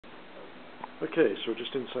Okay, so we're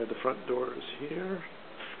just inside the front doors here.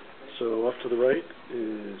 So off to the right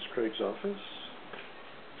is Craig's office,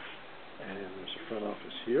 and there's a front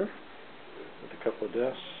office here with a couple of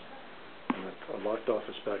desks, and a locked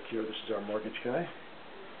office back here. This is our mortgage guy.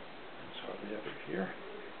 That's hardly ever here.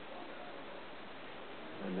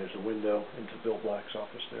 And there's a window into Bill Black's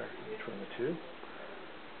office there between the two.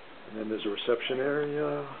 And then there's a reception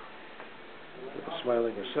area with a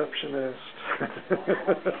smiling receptionist.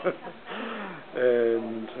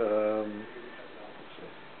 And let's see,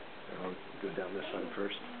 I'll go down this side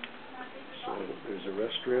first. So there's a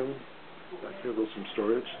restroom back here, there's some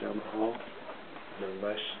storage down the hall. Really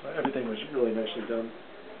nice. Everything was really nicely done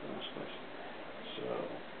in this place. So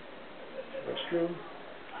restroom,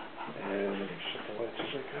 and let me shut the lights as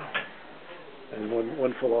I go. And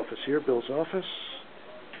one full office here, Bill's office.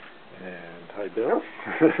 And hi, Bill.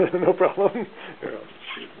 No problem. Here, I'll just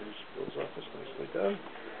shoot. There's Bill's office, nicely done.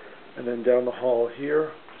 And then down the hall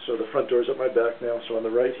here, so the front door's at my back now, so on the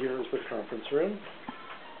right here is the conference room.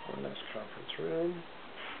 One nice conference room.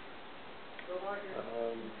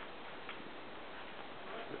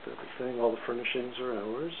 With everything, all the furnishings are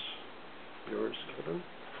ours. Yours, Kevin.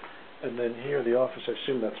 And then here, the office, I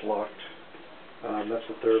assume that's locked. That's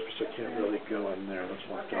the therapist, I can't really go in there, that's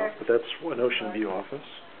locked off. But that's an ocean view office.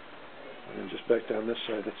 And then just back down this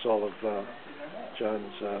side, that's all of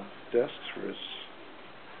John's desks for his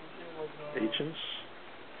agents.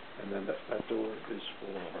 And then that door is for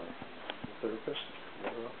the therapist, the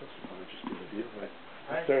other office. I'll just do the view.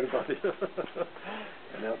 I started on the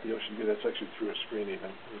and out the ocean view. That's actually through a screen even.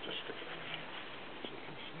 Let me just stick it so you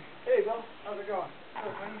can see. Hey Bill, how's it going?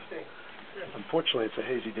 Good, how do you stay? Unfortunately, it's a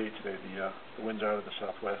hazy day today. The wind's out of the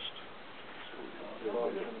southwest. So we're all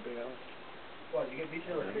going to be out. Well, you get beach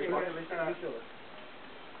chiller. You get beach chiller.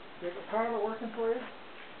 You have a parlor working for you?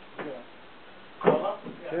 Yeah.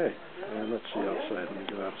 Okay, and let's see outside. Let me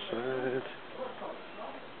go outside.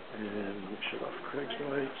 And let me shut off Craig's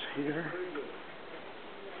lights here.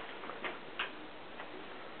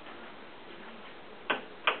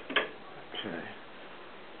 Okay.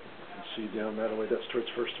 You can see down that way. That's towards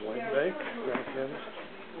First Hawaiian Bank.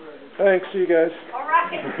 Thanks. See you guys. All right.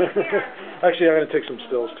 Actually, I'm going to take some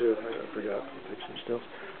stills too. I forgot to take some stills.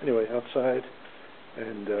 Anyway, outside,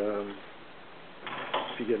 and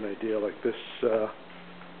if you get an idea like this, yeah.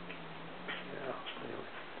 Anyway,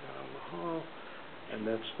 down the hall, and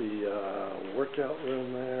that's the workout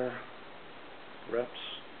room there. Reps,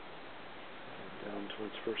 and down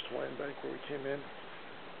towards First Hawaiian Bank where we came in.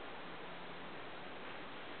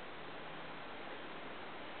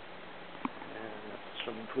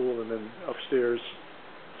 Swimming pool, and then upstairs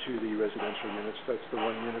to the residential units. That's the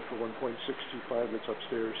one unit for 1.625 that's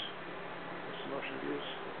upstairs. There's some ocean views.